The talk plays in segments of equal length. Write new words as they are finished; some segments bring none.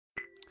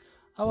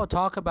I will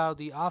talk about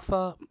the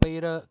alpha,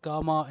 beta,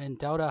 gamma, and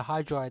delta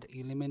hydride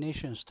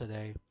eliminations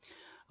today.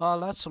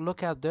 Let's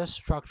look at this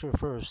structure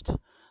first.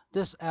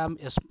 This M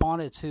is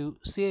bonded to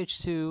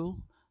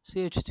CH2,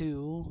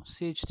 CH2,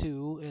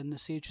 CH2, and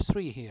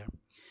CH3 here.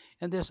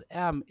 And this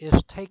M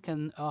is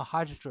taken a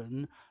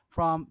hydrogen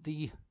from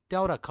the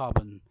delta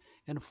carbon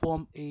and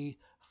form a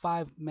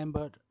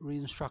five-membered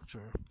ring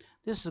structure.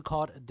 This is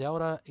called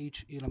delta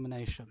H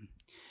elimination.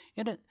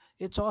 And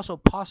it's also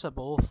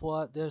possible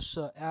for this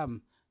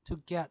M to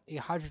get a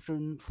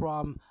hydrogen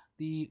from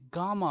the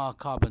gamma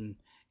carbon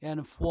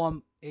and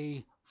form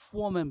a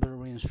four-member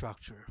ring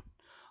structure.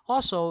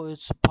 Also,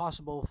 it's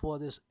possible for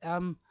this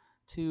M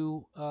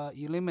to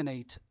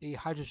eliminate a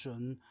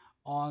hydrogen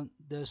on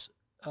this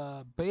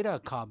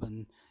beta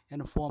carbon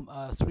and form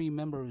a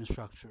three-member ring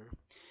structure.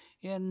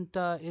 And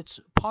it's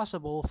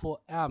possible for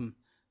M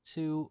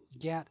to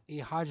get a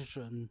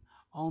hydrogen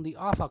on the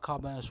alpha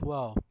carbon as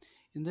well.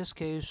 In this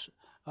case,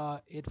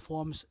 it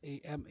forms a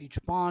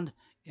MH bond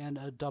and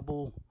a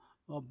double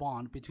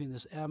bond between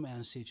this M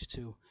and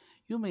CH2.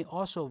 You may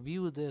also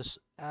view this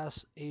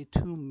as a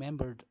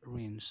two-membered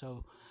ring.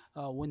 So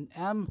when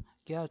M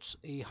gets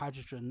a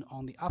hydrogen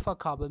on the alpha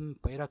carbon,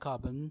 beta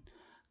carbon,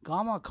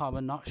 gamma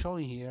carbon not shown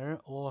here,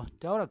 or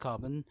delta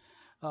carbon,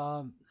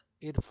 uh,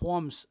 it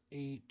forms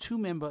a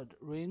two-membered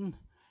ring,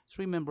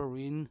 three-member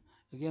ring,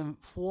 again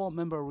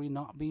four-member ring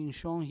not being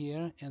shown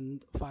here,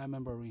 and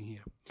five-member ring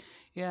here.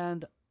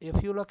 And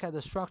if you look at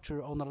the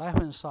structure on the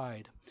left-hand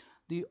side,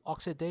 the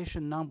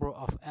oxidation number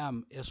of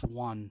M is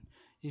 1.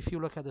 If you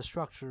look at the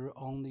structure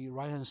on the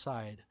right-hand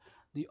side,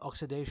 the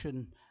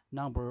oxidation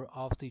number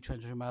of the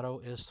transition metal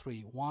is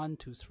 3. 1,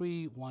 2,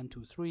 3, 1,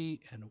 2,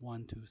 3, and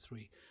 1, 2,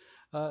 3.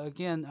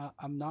 Again,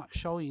 I'm not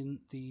showing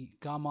the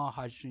gamma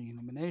hydrogen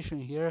elimination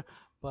here,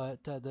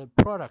 but the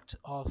product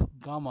of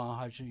gamma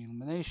hydrogen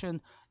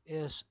elimination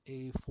is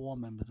a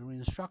four-membered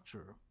ring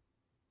structure.